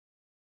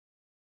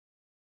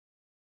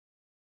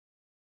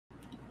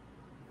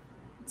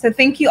So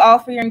thank you all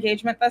for your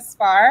engagement thus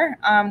far.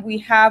 We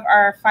have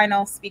our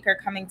final speaker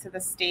coming to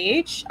the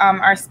stage.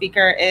 Our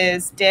speaker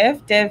is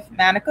Div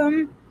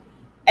Manickam.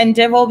 And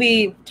Div will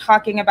be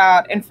talking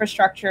about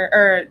infrastructure,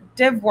 or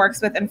Div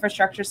works with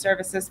infrastructure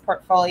services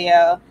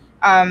portfolio,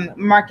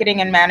 marketing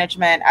and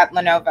management at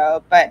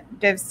Lenovo. But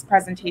Div's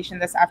presentation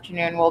this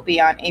afternoon will be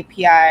on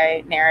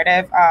API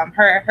narrative,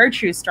 her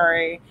true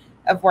story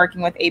of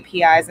working with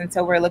APIs. And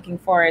so we're looking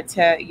forward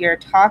to your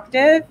talk,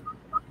 Div.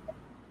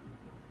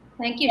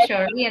 Thank you,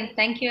 Shirley, and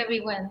thank you,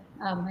 everyone.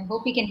 I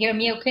hope you can hear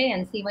me okay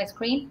and see my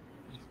screen.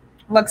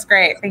 Looks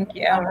great. Thank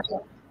you. All right.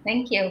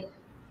 Thank you.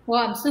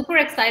 Well, I'm super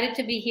excited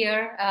to be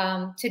here.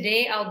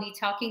 Today, I'll be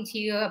talking to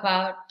you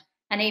about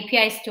an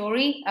API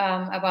story,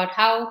 about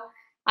how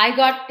I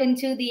got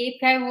into the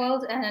API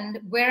world, and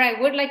where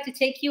I would like to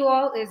take you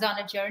all is on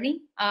a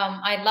journey.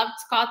 I loved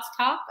Scott's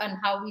talk on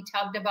how we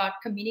talked about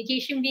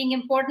communication being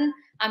important.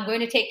 I'm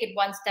going to take it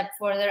one step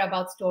further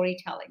about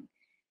storytelling.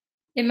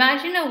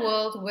 Imagine a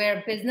world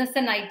where business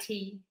and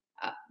IT,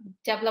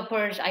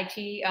 developers,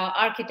 IT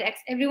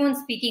architects, everyone's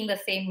speaking the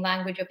same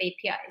language of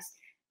APIs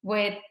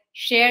with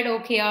shared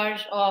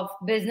OKRs of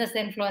business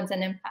influence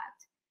and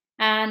impact.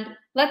 And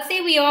let's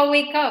say we all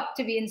wake up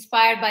to be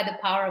inspired by the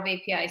power of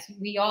APIs.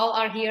 We all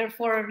are here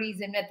for a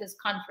reason at this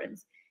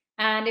conference.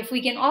 And if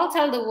we can all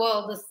tell the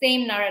world the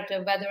same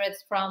narrative, whether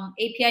it's from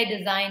API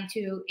design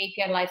to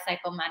API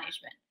lifecycle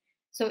management.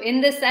 So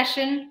in this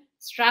session,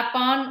 strap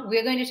on,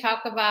 we're going to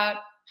talk about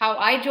how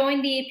I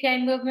joined the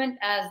API movement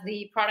as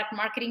the product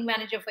marketing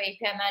manager for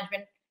API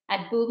management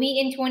at Boomi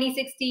in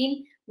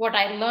 2016, what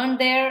I learned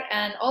there,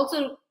 and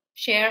also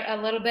share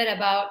a little bit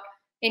about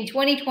in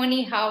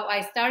 2020 how I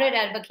started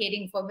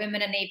advocating for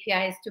women and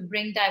APIs to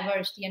bring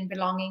diversity and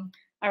belonging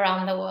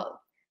around the world.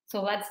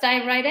 So let's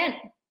dive right in.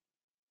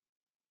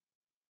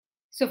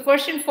 So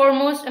first and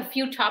foremost, a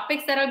few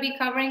topics that I'll be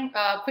covering.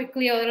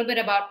 Quickly, a little bit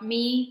about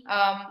me,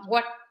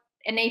 what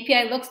an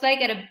API looks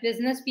like at a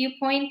business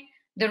viewpoint,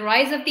 the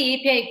rise of the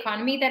API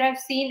economy that I've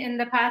seen in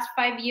the past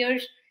 5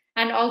 years,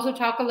 and also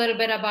talk a little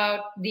bit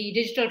about the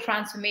digital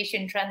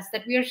transformation trends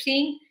that we are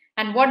seeing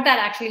and what that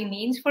actually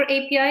means for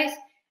APIs,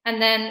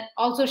 and then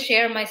also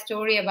share my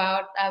story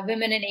about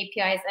women in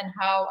APIs and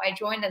how I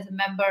joined as a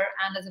member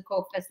and as a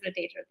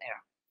co-facilitator there.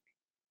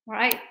 All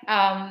right,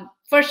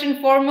 first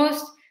and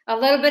foremost, a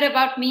little bit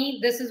about me.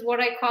 This is what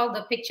I call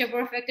the picture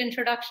perfect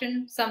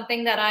introduction,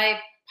 something that I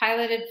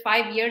piloted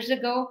 5 years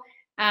ago.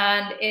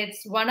 And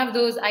it's one of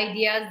those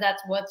ideas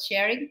that's worth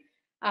sharing.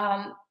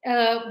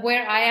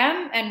 Where I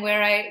am and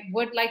where I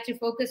would like to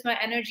focus my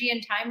energy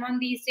and time on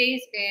these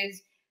days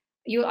is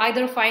you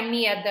either find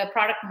me at the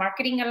Product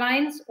Marketing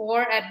Alliance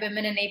or at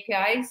Women in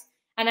APIs.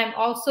 And I'm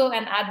also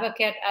an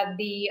advocate at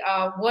the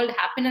World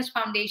Happiness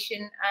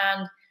Foundation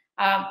and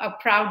a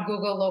proud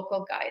Google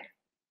local guide.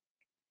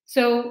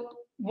 So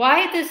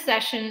why this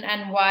session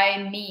and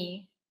why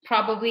me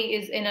probably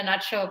is in a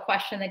nutshell a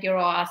question that you're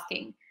all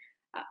asking.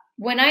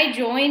 When I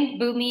joined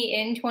Boomi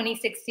in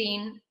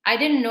 2016, I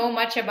didn't know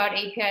much about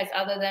APIs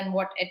other than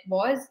what it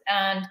was.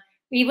 And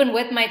even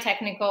with my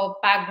technical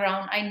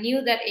background, I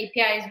knew that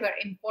APIs were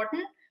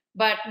important,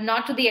 but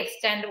not to the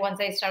extent once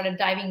I started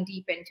diving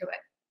deep into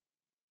it.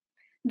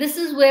 This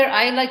is where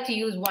I like to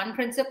use one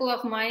principle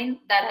of mine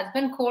that has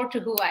been core to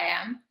who I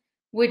am,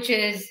 which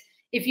is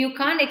if you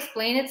can't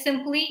explain it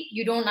simply,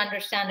 you don't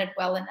understand it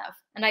well enough.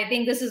 And I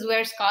think this is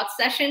where Scott's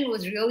session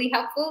was really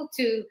helpful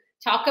to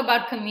talk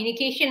about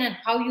communication and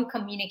how you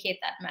communicate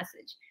that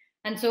message.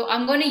 And so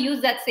I'm going to use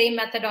that same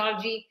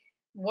methodology,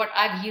 what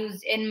I've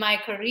used in my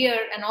career,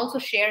 and also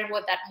share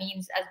what that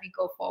means as we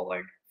go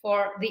forward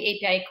for the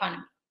API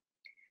economy.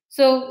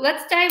 So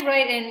let's dive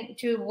right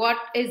into what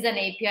is an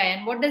API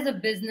and what does a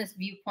business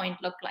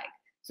viewpoint look like.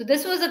 So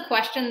this was a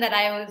question that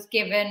I was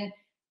given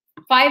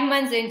 5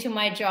 months into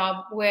my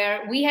job,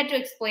 where we had to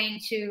explain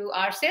to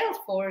our sales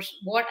force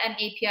what an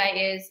API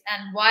is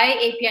and why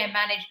API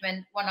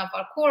management, one of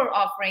our core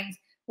offerings,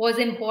 was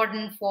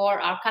important for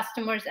our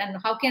customers, and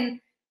how can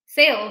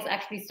sales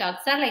actually start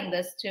selling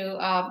this to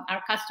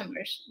our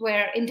customers,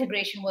 where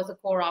integration was a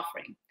core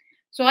offering.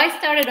 So I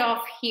started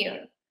off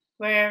here,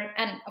 where,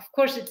 and of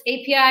course it's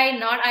API,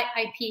 not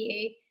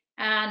IPA.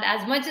 And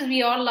as much as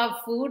we all love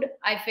food,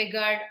 I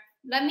figured,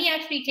 let me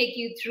actually take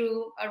you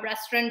through a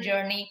restaurant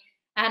journey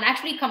and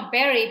actually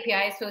compare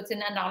APIs. So it's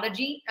an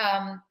analogy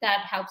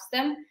that helps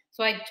them.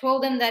 So I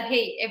told them that,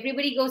 hey,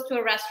 everybody goes to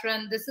a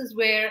restaurant. This is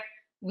where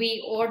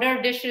we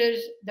order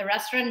dishes. The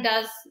restaurant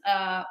does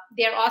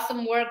their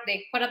awesome work.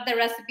 They put up the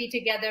recipe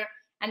together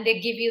and they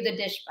give you the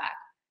dish back.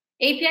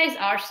 APIs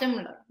are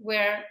similar,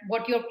 where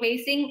what you're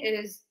placing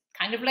is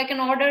kind of like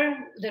an order,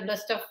 the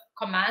list of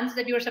commands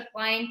that you're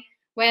supplying.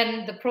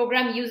 When the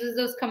program uses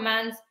those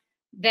commands,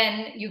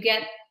 then you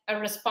get a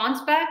response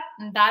back,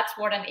 and that's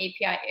what an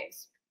API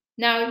is.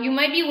 Now, you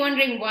might be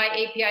wondering why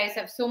APIs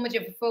have so much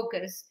of a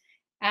focus,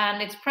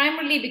 and it's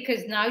primarily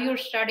because now you're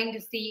starting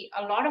to see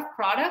a lot of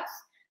products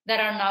that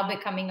are now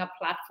becoming a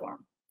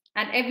platform,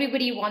 and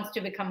everybody wants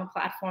to become a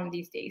platform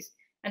these days.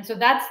 And so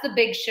that's the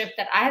big shift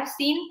that I have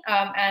seen,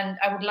 and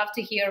I would love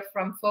to hear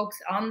from folks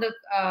on the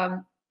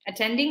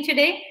attending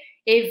today,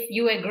 if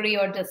you agree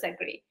or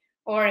disagree,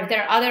 or if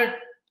there are other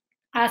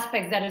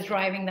aspects that is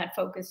driving that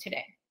focus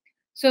today.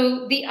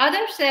 So the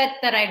other set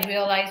that I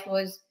realized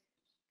was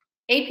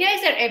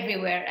APIs are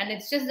everywhere, and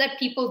it's just that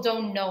people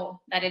don't know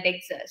that it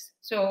exists.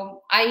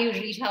 So I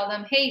usually tell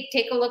them, hey,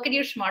 take a look at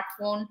your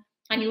smartphone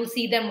and you'll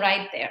see them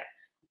right there.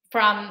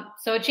 From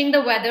searching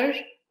the weather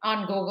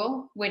on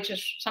Google, which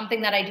is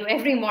something that I do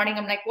every morning.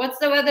 I'm like, what's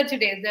the weather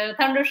today? Is there a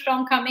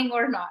thunderstorm coming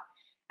or not?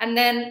 And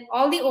then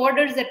all the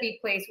orders that we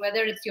place,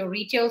 whether it's your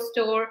retail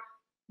store,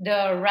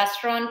 the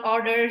restaurant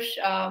orders,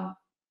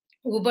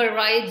 Uber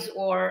rides,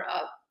 or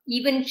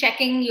even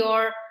checking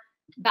your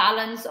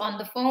balance on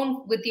the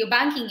phone with your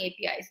banking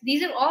APIs.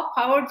 These are all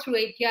powered through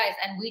APIs,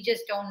 and we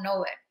just don't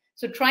know it.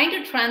 So trying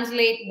to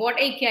translate what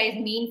APIs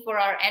mean for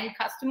our end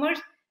customers,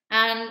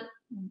 and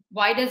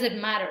why does it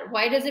matter?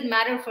 Why does it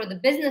matter for the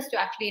business to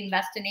actually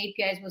invest in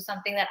APIs was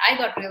something that I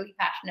got really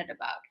passionate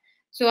about.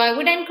 So I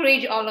would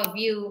encourage all of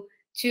you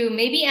to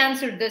maybe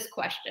answer this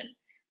question.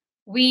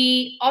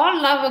 We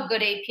all love a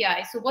good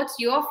API. So what's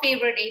your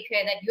favorite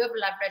API that you have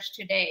leveraged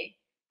today?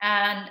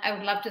 And I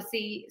would love to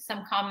see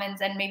some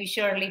comments, and maybe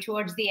Shirley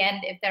towards the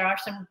end, if there are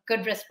some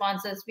good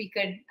responses, we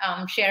could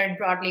share it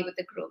broadly with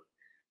the group.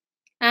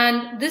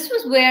 And this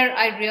was where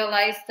I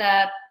realized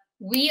that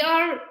we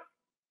are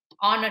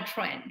on a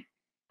trend.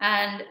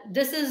 And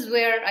this is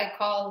where I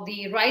call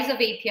the rise of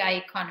API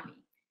economy.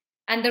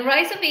 And the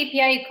rise of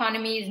API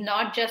economy is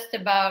not just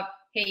about,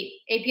 hey,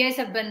 APIs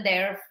have been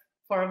there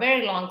for a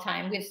very long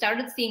time. We've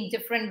started seeing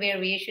different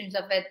variations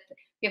of it.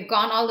 We've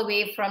gone all the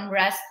way from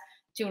REST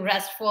to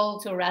RESTful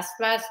to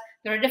RESTless.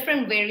 There are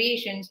different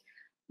variations.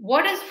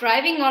 What is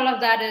driving all of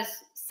that is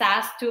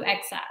SaaS to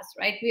XaaS,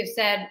 right? We've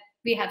said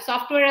we have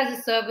software as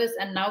a service,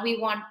 and now we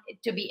want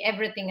it to be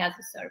everything as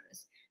a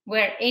service,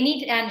 where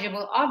any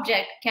tangible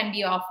object can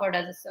be offered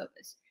as a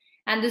service.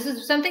 And this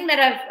is something that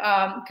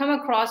I've come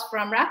across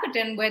from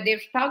Rakuten, where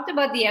they've talked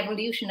about the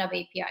evolution of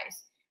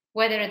APIs,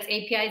 whether it's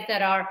APIs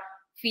that are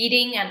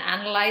feeding and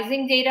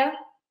analyzing data,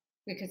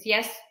 because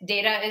yes,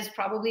 data is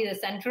probably the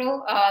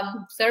central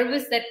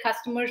service that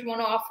customers want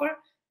to offer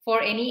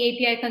for any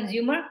API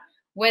consumer,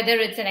 whether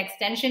it's an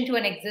extension to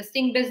an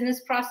existing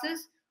business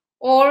process,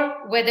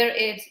 or whether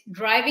it's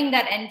driving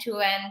that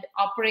end-to-end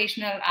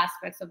operational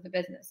aspects of the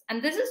business.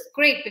 And this is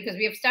great because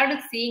we have started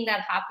seeing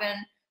that happen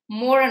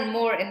more and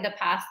more in the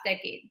past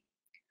decade.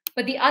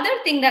 But the other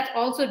thing that's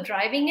also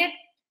driving it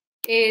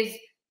is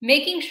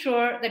making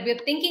sure that we're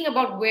thinking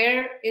about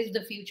where is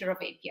the future of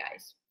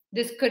APIs.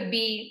 This could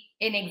be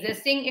in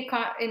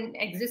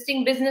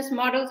existing business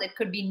models. It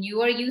could be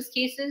newer use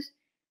cases.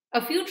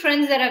 A few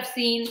trends that I've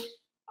seen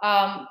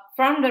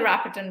from the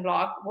Rakuten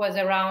blog was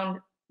around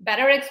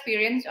better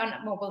experience on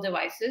mobile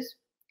devices,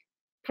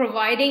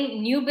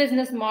 providing new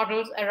business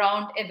models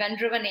around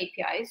event-driven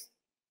APIs,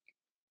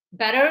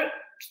 better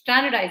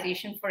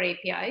standardization for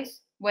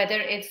APIs,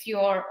 whether it's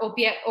your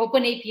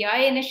open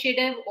API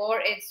initiative or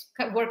it's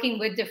working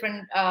with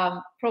different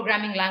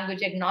programming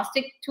language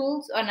agnostic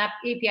tools on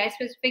API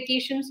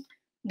specifications.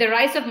 The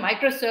rise of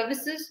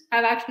microservices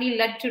have actually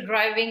led to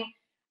driving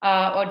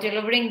or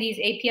delivering these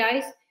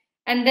APIs.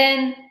 And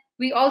then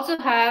we also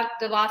have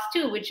the last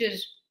two, which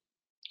is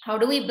how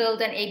do we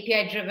build an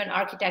API-driven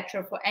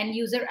architecture for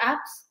end-user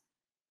apps?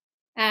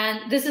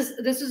 And this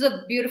is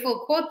a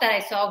beautiful quote that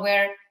I saw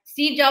where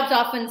Steve Jobs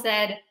often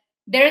said,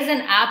 there's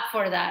an app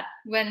for that,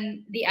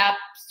 when the App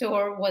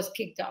Store was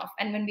kicked off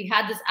and when we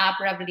had this app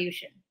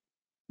revolution.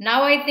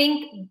 Now I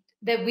think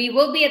that we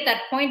will be at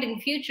that point in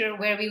future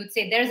where we would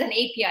say there's an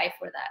API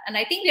for that. And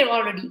I think they're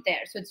already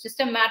there. So it's just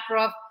a matter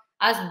of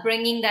us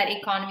bringing that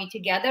economy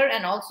together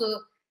and also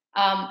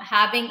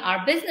having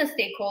our business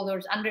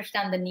stakeholders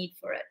understand the need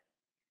for it.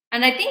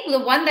 And I think the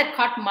one that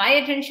caught my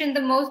attention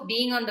the most,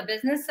 being on the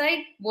business side,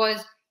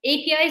 was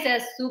APIs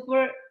as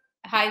super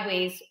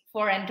highways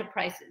for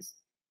enterprises.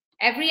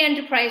 Every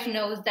enterprise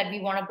knows that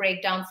we want to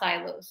break down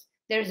silos.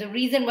 There's a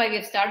reason why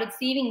we've started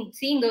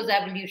seeing those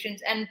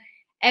evolutions, and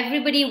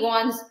everybody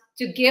wants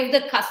to give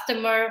the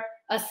customer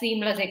a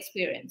seamless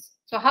experience.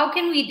 So how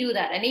can we do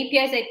that? And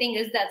APIs, I think,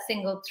 is that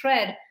single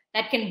thread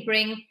that can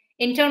bring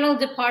internal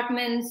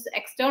departments,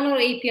 external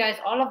APIs,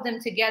 all of them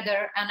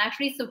together and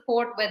actually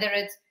support, whether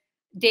it's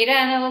data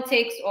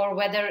analytics or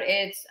whether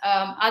it's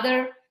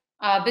other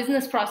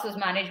business process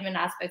management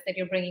aspects that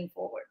you're bringing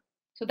forward.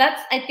 So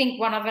that's, I think,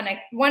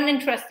 one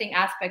interesting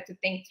aspect to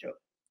think through.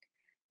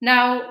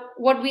 Now,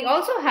 what we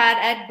also had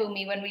at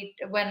Boomi,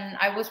 when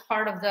I was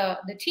part of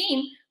the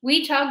team,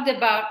 we talked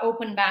about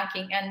open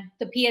banking and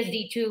the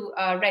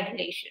PSD2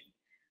 regulation.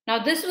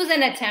 Now, this was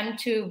an attempt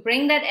to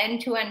bring that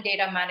end-to-end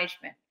data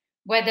management,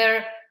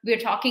 whether we're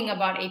talking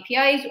about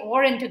APIs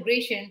or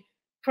integration,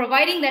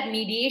 providing that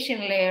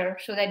mediation layer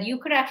so that you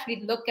could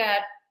actually look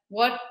at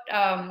what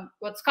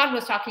Scott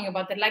was talking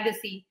about, the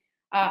legacy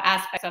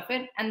aspects of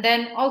it, and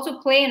then also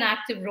play an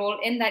active role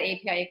in that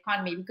API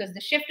economy, because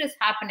the shift is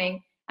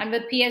happening. And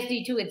with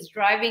PSD2, it's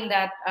driving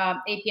that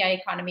API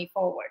economy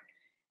forward.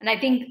 And I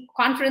think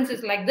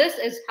conferences like this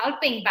is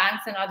helping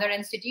banks and other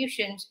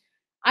institutions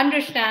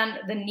understand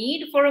the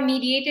need for a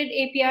mediated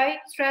API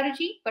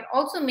strategy, but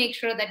also make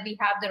sure that we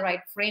have the right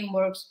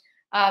frameworks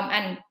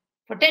and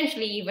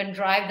potentially even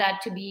drive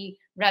that to be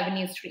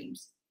revenue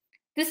streams.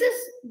 This is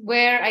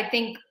where I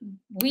think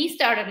we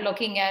started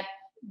looking at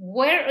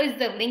where is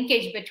the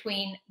linkage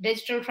between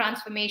digital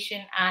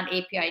transformation and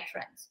API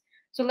trends.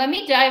 So let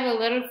me dive a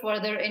little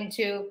further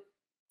into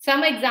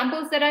some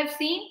examples that I've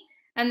seen,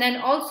 and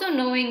then also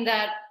knowing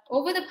that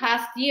over the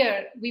past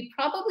year, we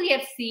probably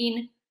have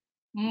seen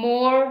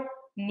more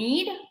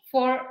need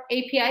for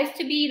APIs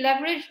to be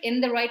leveraged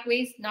in the right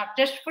ways, not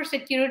just for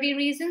security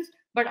reasons,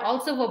 but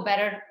also for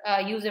better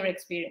user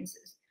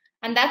experiences.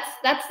 And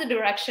that's the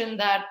direction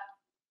that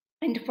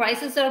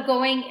enterprises are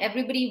going.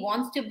 Everybody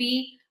wants to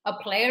be a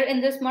player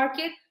in this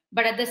market,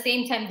 but at the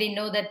same time, they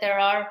know that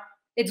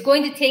it's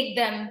going to take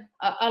them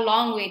a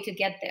long way to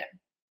get there,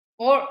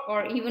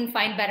 or even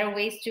find better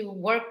ways to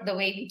work the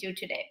way we do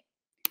today.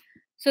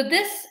 So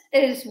this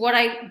is what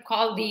I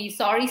call the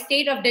sorry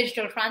state of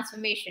digital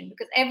transformation,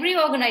 because every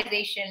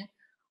organization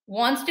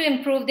wants to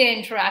improve their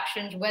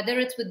interactions, whether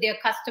it's with their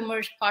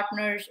customers,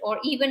 partners, or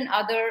even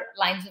other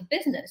lines of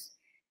business.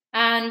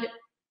 And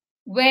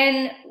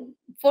when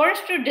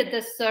Forrester did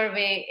this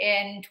survey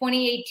in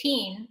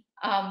 2018,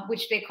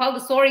 which they call the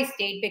sorry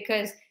state,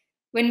 because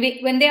when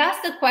they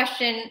asked the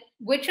question,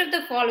 which of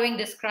the following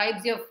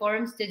describes your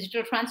firm's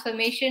digital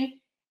transformation,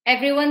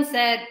 everyone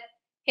said,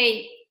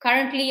 hey,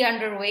 currently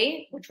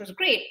underway, which was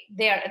great.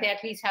 They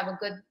at least have a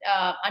good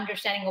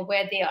understanding of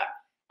where they are.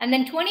 And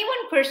then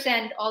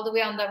 21% all the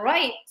way on the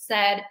right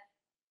said,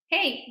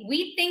 hey,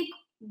 we think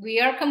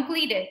we are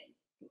completed.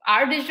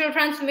 Our digital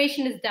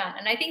transformation is done.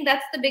 And I think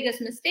that's the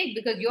biggest mistake,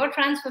 because your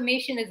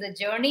transformation is a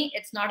journey.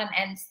 It's not an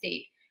end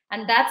state.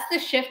 And that's the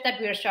shift that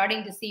we're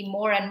starting to see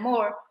more and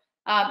more.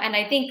 And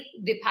I think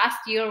the past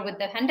year with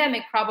the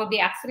pandemic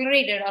probably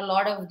accelerated a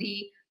lot of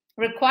the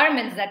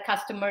requirements that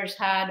customers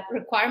had,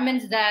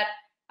 requirements that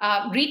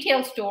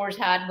retail stores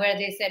had, where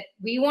they said,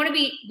 we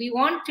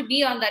want to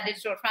be on that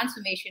digital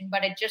transformation,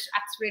 but it just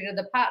accelerated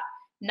the path.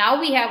 Now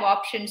we have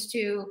options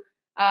to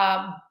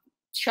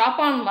shop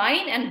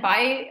online and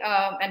buy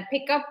and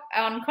pick up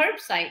on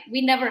curbside.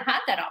 We never had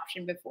that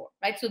option before,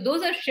 right? So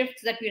those are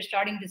shifts that we're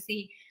starting to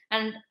see.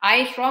 And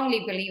I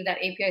strongly believe that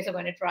APIs are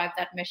going to drive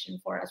that mission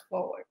for us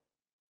forward.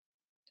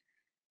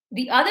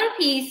 The other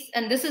piece,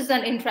 and this is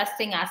an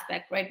interesting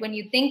aspect, right? When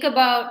you think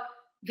about,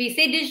 if we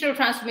say digital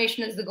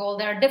transformation is the goal,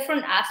 there are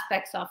different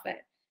aspects of it.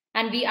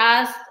 And we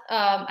asked,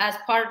 as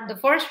part of the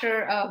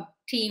Forrester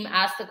team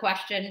asked the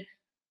question,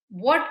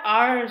 what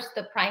are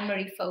the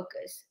primary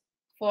focus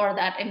for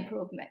that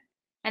improvement?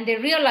 And they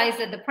realized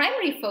that the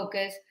primary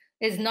focus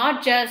is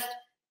not just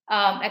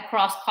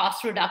across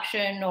cost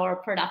reduction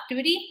or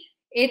productivity,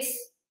 it's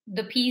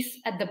the piece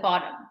at the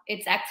bottom.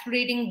 It's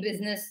accelerating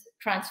business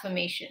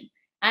transformation.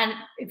 And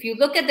if you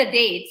look at the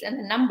dates and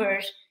the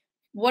numbers,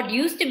 what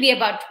used to be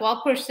about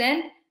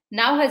 12%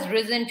 now has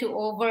risen to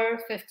over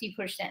 50%.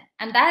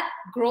 And that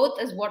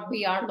growth is what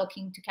we are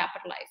looking to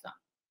capitalize on.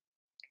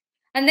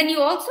 And then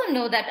you also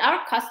know that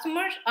our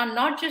customers are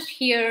not just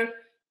here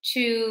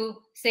to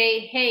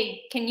say,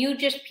 hey, can you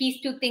just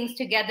piece two things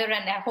together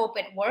and I hope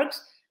it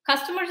works?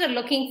 Customers are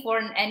looking for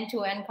an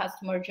end-to-end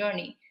customer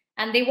journey.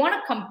 And they want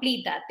to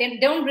complete that. They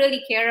don't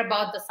really care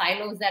about the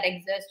silos that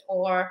exist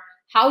or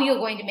how you're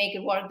going to make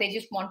it work. They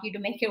just want you to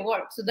make it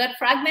work. So that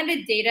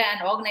fragmented data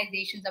and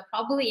organizations are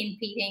probably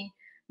impeding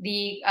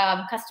the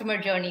customer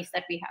journeys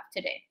that we have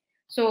today.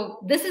 So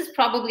this is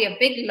probably a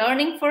big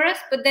learning for us.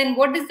 But then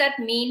what does that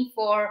mean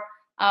for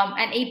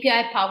an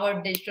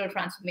API-powered digital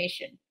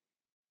transformation?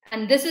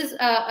 And this is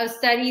a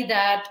study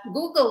that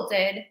Google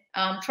did,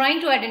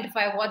 trying to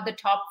identify what the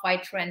top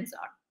 5 trends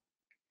are.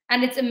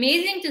 And it's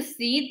amazing to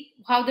see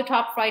how the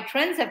top 5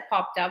 trends have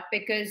popped up,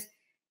 because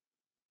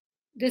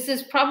this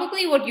is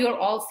probably what you're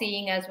all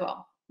seeing as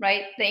well,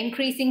 right? The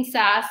increasing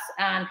SaaS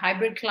and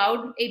hybrid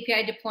cloud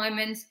API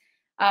deployments,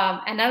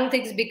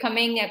 analytics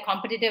becoming a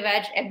competitive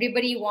edge.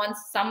 Everybody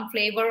wants some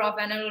flavor of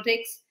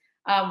analytics,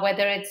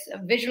 whether it's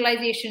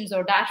visualizations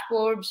or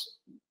dashboards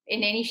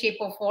in any shape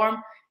or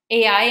form.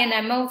 AI and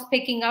ML's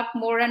picking up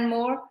more and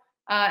more,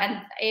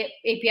 and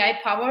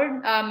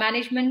API-powered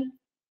management.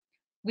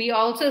 We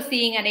also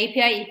seeing an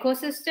API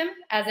ecosystem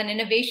as an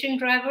innovation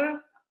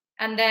driver.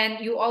 And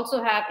then you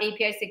also have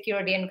API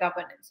security and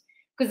governance.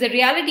 Because the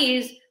reality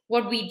is,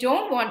 what we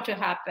don't want to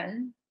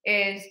happen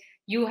is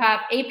you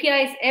have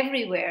APIs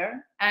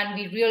everywhere, and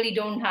we really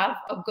don't have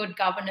a good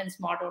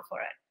governance model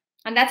for it.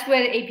 And that's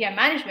where API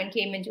management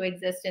came into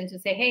existence, to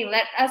say, hey,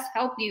 let us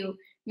help you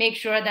make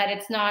sure that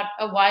it's not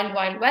a wild,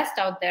 wild west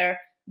out there.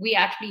 We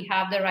actually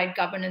have the right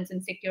governance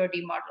and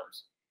security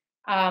models.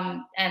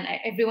 And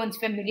everyone's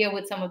familiar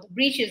with some of the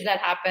breaches that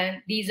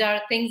happen. These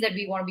are things that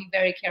we want to be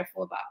very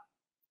careful about.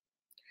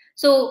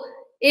 So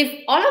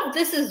if all of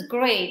this is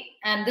great,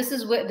 and this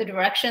is the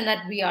direction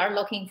that we are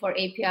looking for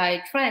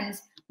API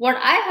trends, what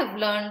I have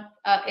learned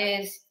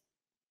is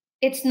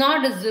it's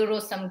not a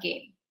zero-sum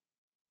game.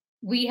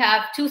 We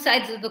have two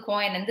sides of the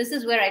coin, and this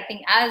is where I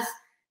think as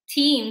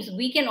teams,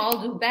 we can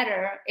all do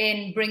better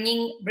in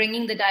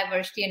bringing the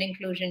diversity and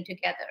inclusion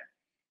together.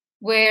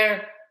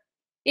 Where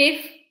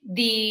if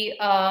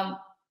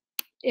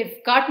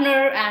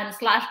Gartner and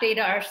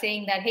Slashdata are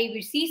saying that, hey,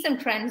 we see some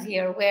trends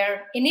here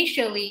where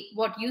initially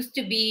what used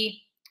to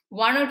be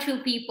one or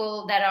two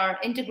people that are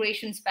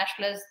integration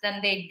specialists,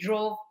 then they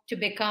drove to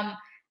become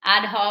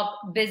ad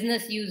hoc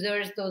business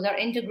users. Those are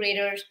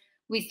integrators.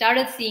 We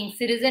started seeing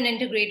citizen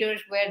integrators,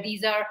 where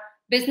these are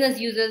business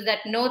users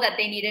that know that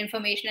they need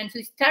information. And so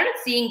we started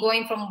seeing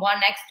going from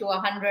 1x to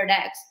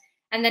 100x.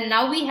 And then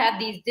now we have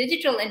these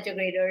digital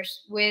integrators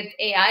with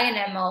AI and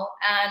ML,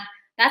 and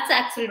that's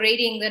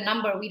accelerating the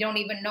number. We don't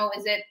even know,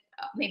 is it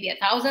maybe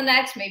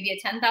 1,000x, maybe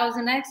a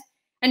 10,000x?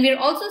 And we're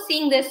also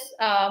seeing this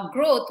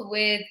growth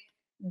with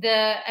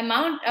the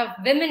amount of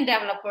women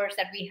developers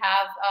that we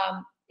have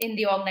in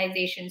the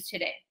organizations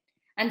today.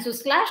 And so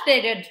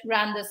Slashdata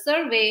ran the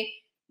survey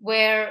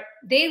where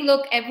they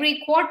look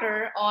every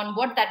quarter on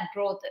what that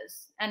growth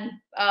is, and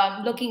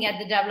looking at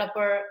the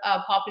developer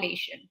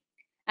population.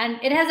 And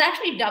it has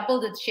actually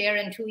doubled its share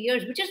in 2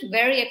 years, which is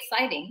very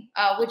exciting,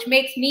 which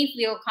makes me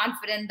feel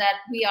confident that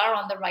we are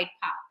on the right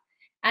path.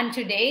 And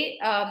today,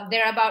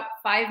 there are about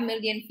 5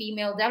 million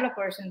female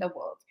developers in the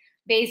world,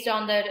 based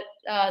on the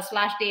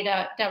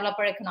Slashdata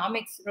Developer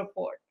Economics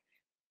report.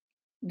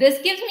 This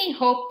gives me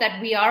hope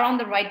that we are on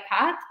the right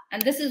path.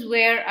 And this is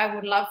where I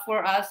would love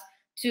for us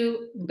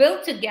to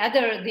build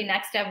together the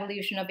next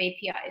evolution of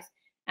APIs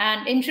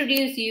and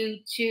introduce you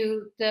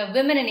to the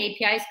women in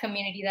APIs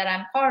community that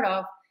I'm part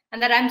of,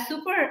 and that I'm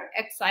super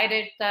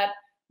excited that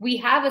we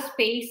have a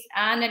space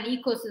and an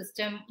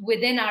ecosystem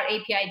within our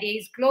API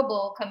Days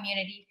global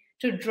community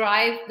to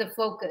drive the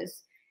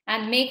focus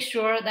and make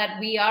sure that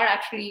we are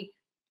actually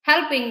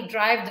helping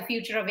drive the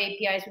future of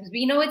APIs, because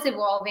we know it's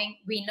evolving.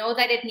 We know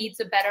that it needs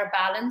a better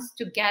balance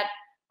to get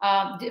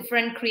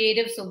different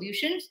creative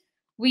solutions.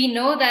 We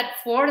know that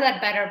for that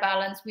better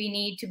balance, we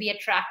need to be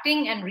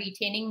attracting and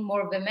retaining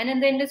more women in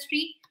the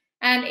industry.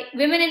 And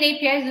Women in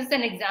APIs is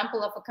an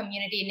example of a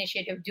community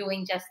initiative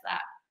doing just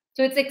that.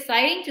 So it's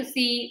exciting to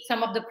see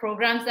some of the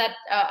programs that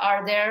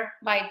are there,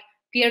 like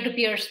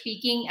peer-to-peer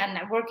speaking and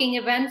networking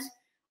events.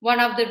 One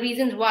of the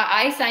reasons why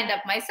I signed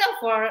up myself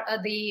for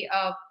the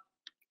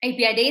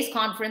API Days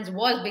conference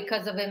was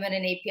because of Women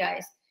in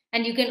APIs.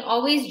 And you can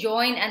always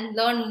join and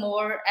learn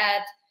more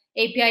at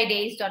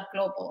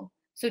apidays.global.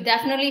 So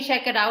definitely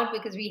check it out,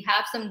 because we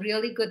have some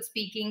really good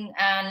speaking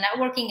and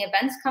networking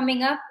events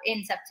coming up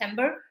in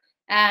September.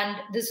 And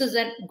this is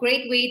a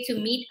great way to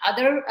meet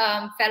other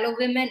fellow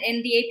women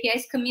in the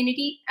APIs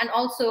community and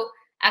also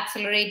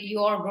accelerate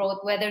your growth,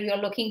 whether you're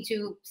looking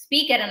to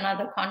speak at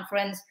another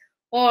conference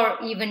or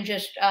even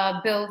just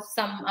build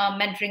some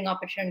mentoring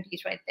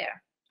opportunities right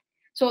there.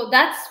 So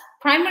that's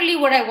primarily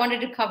what I wanted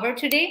to cover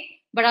today,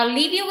 but I'll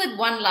leave you with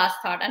one last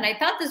thought. And I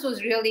thought this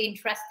was really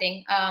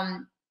interesting.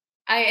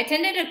 I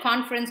attended a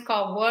conference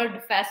called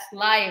World Fest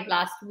Live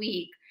last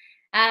week.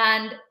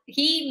 And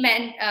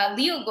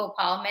Leo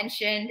Gopal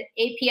mentioned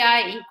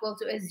API equal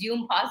to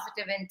assume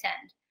positive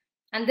intent.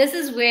 And this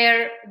is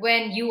where,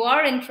 when you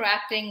are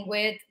interacting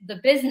with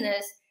the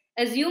business,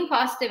 assume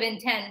positive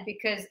intent,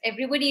 because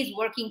everybody is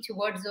working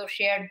towards those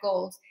shared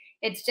goals.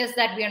 It's just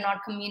that we are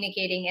not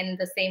communicating in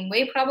the same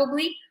way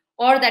probably,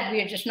 or that we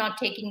are just not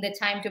taking the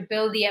time to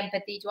build the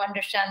empathy to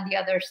understand the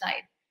other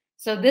side.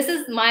 So this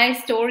is my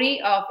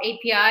story of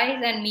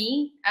APIs and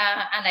me,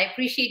 and I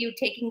appreciate you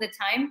taking the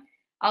time.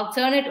 I'll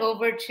turn it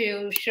over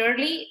to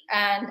Shirley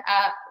and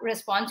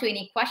respond to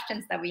any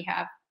questions that we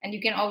have. And you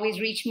can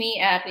always reach me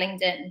at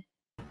LinkedIn.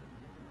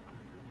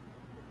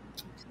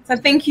 So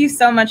thank you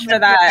so much for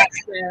that.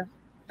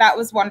 That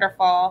was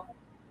wonderful.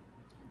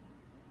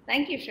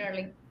 Thank you,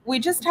 Shirley. We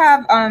just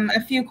have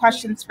a few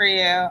questions for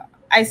you.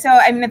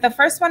 I mean, the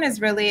first one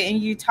is really,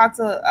 and you talked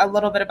a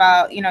little bit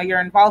about,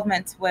 your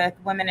involvement with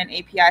women in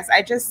APIs.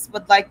 I just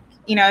would like,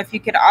 if you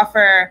could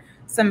offer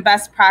some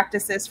best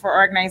practices for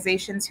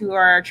organizations who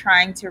are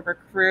trying to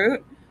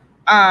recruit,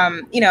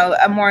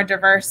 a more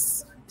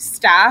diverse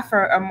staff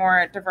or a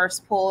more diverse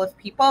pool of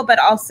people, but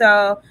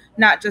also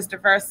not just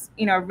diverse,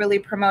 really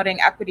promoting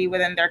equity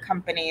within their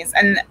companies.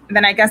 And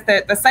then I guess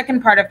the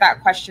second part of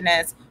that question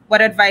is,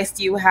 what advice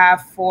do you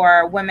have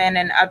for women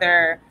and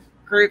other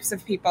groups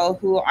of people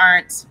who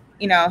aren't,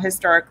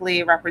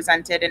 historically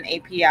represented in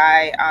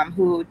API,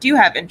 who do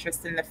have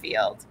interest in the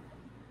field?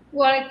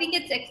 Well, I think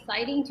it's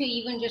exciting to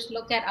even just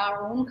look at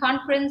our own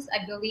conference.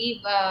 I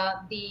believe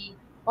the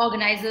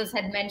organizers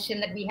had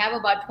mentioned that we have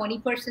about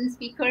 20%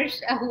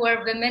 speakers who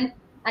are women,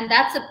 and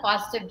that's a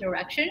positive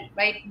direction,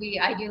 right? We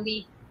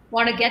ideally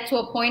want to get to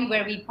a point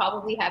where we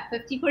probably have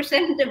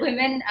 50%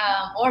 women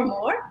or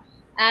more.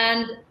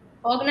 And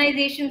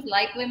organizations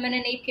like Women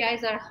in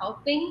APIs are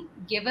helping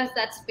give us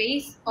that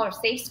space, or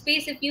safe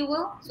space, if you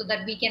will, so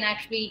that we can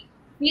actually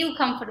feel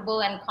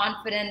comfortable and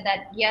confident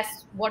that,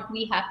 yes, what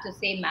we have to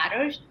say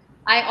matters.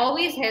 I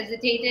always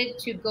hesitated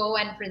to go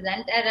and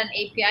present at an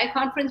API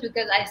conference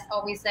because I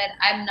always said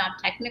I'm not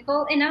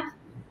technical enough,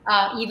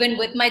 even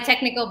with my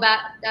technical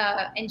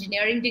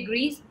engineering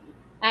degrees.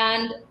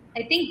 And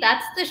I think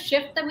that's the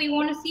shift that we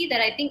want to see, that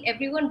I think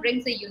everyone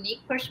brings a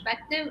unique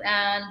perspective,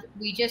 and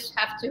we just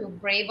have to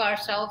brave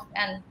ourselves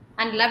and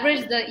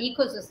leverage the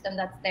ecosystem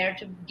that's there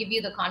to give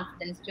you the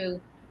confidence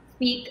to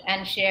speak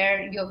and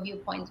share your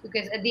viewpoints.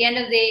 Because at the end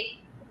of the day,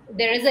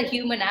 there is a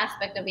human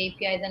aspect of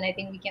APIs, and I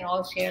think we can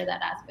all share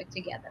that aspect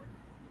together.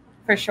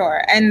 For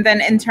sure. And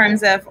then in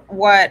terms of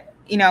what,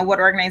 what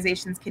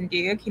organizations can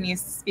do, can you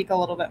speak a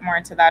little bit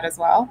more to that as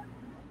well?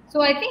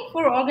 So I think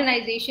for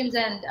organizations,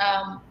 and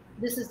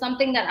this is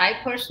something that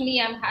I personally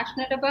am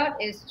passionate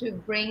about, is to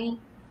bring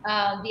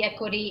the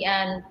equity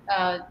and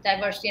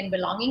diversity and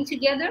belonging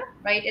together,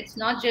 right? It's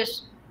not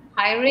just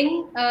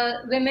hiring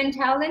women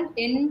talent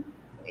in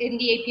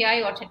the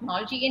API or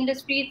technology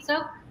industry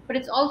itself, but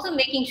it's also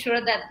making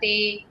sure that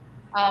they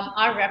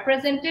are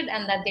represented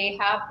and that they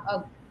have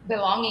a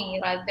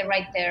belonging, right? They're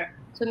right there.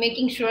 So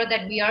making sure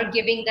that we are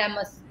giving them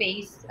a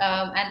space,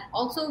 and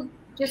also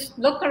just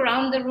look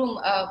around the room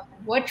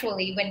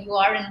virtually when you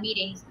are in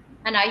meetings,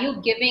 and are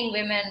you giving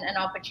women an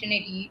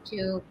opportunity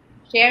to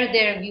share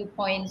their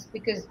viewpoints,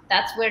 because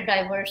that's where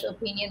diverse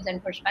opinions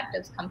and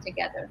perspectives come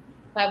together.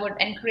 So I would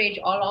encourage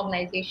all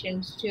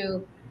organizations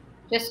to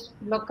just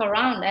look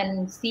around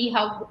and see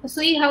how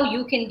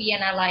you can be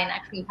an ally and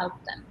actually help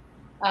them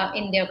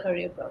in their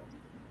career growth.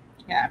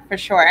 Yeah, for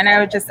sure. And I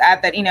would just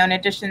add that, in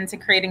addition to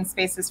creating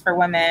spaces for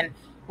women,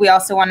 we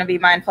also want to be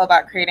mindful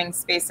about creating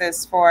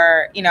spaces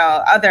for,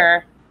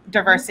 other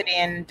diversity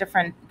and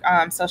different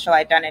social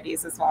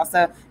identities as well.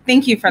 So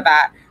thank you for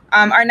that.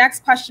 Our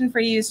next question for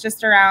you is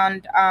just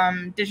around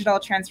digital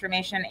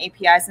transformation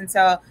APIs. And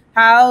so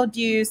how do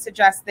you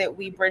suggest that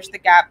we bridge the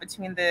gap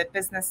between the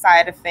business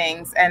side of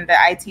things and the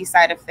IT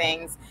side of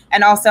things?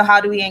 And also, how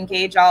do we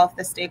engage all of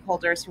the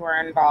stakeholders who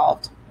are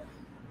involved?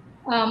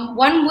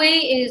 One way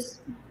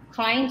is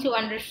trying to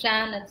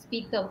understand and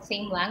speak the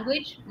same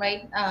language,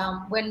 right?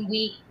 When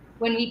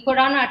we put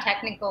on our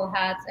technical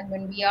hats, and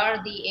when we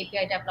are the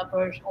API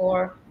developers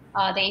or the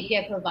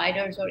API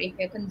providers or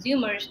API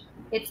consumers,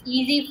 it's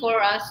easy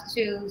for us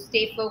to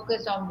stay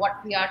focused on what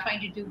we are trying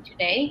to do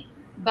today,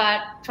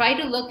 but try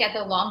to look at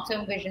the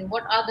long-term vision.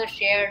 What are the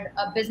shared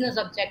business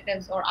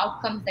objectives or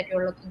outcomes that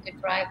you're looking to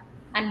drive?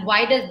 And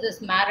why does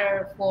this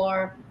matter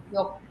for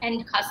your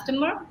end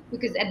customer?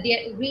 Because at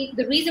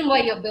the reason why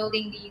you're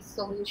building these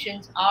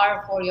solutions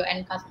are for your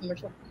end customer.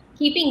 So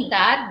keeping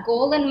that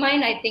goal in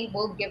mind, I think,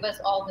 will give us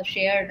all the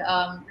shared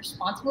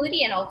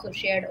responsibility and also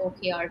shared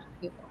OKRs to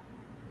people.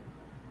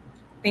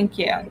 Thank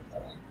you.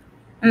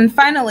 And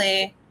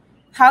finally,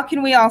 how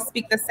can we all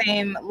speak the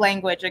same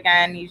language?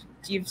 Again,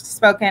 you've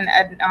spoken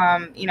at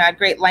at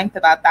great length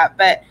about that,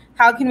 but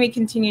how can we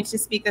continue to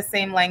speak the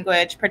same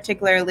language,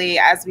 particularly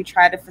as we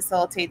try to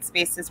facilitate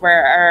spaces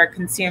where our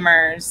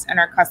consumers and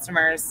our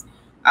customers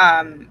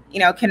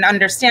can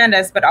understand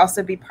us, but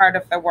also be part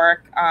of the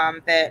work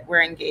that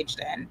we're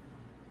engaged in?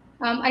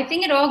 I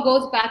think it all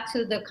goes back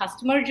to the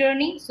customer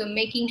journey. So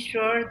making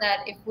sure that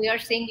if we are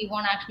saying we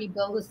want to actually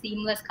build a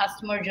seamless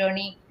customer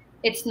journey,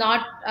 it's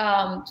not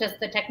just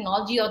the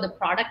technology or the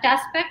product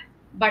aspect,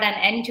 but an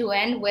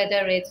end-to-end,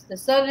 whether it's the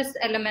service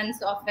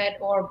elements of it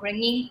or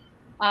bringing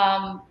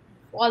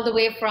all the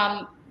way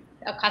from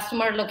a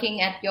customer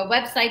looking at your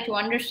website to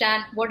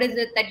understand what is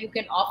it that you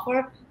can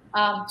offer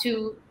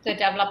to the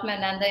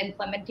development and the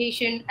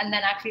implementation, and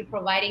then actually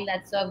providing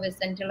that service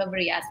and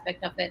delivery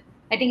aspect of it.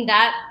 I think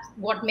that's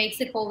what makes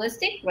it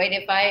holistic, right?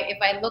 If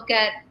I look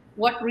at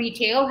what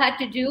retail had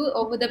to do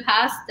over the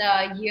past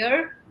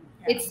year,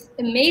 it's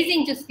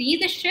amazing to see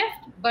the shift,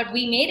 but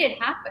we made it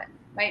happen,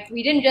 right?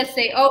 We didn't just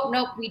say, oh,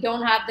 no, we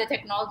don't have the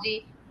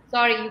technology.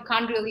 Sorry, you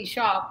can't really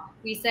shop.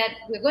 We said,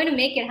 we're going to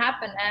make it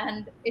happen.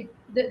 And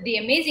the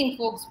amazing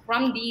folks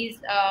from these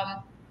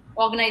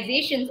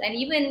organizations and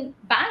even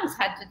banks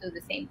had to do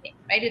the same thing,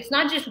 right? It's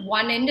not just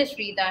one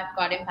industry that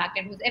got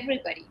impacted, it was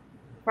everybody.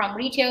 From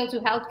retail to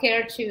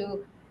healthcare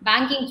to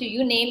banking to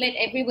you name it,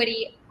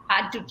 everybody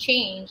had to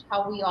change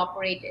how we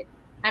operated.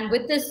 And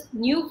with this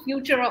new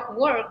future of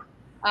work,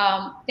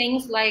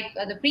 things like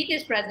the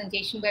previous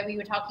presentation where we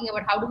were talking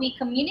about how do we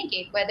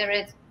communicate, whether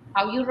it's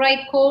how you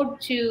write code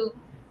to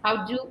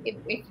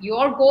if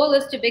your goal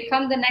is to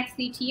become the next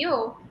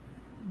CTO,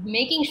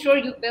 making sure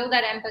you build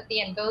that empathy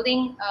and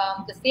building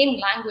the same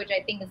language,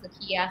 I think, is the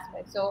key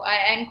aspect. So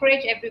I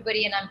encourage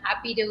everybody, and I'm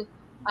happy to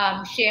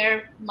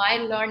share my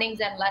learnings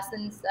and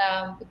lessons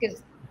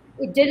because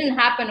it didn't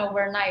happen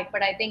overnight,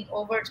 but I think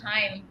over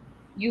time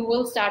you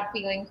will start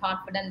feeling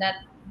confident that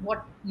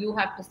what you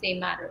have to say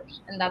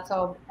matters. And that's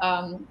all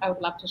I would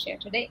love to share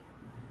today.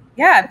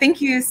 Yeah, thank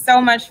you so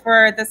much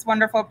for this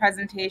wonderful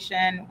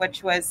presentation,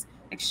 which was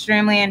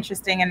extremely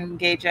interesting and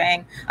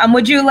engaging.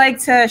 Would you like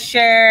to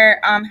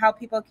share how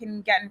people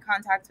can get in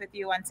contact with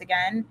you once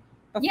again?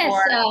 Yes.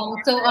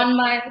 So on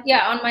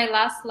my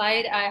last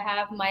slide, I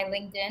have my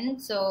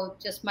LinkedIn. So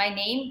just my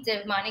name,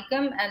 Div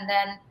Manickam, and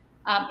then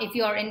if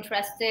you are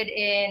interested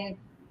in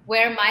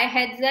where my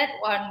head's at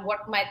on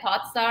what my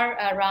thoughts are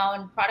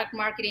around product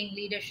marketing,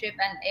 leadership,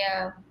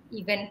 and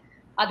even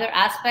other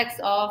aspects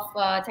of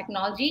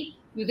technology,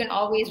 you can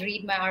always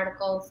read my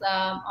articles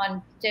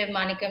on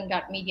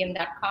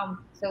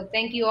tivmanickam.medium.com. So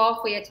thank you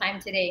all for your time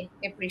today.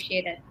 I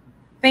appreciate it.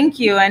 Thank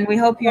you, and we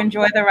hope you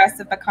enjoy the rest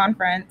of the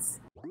conference.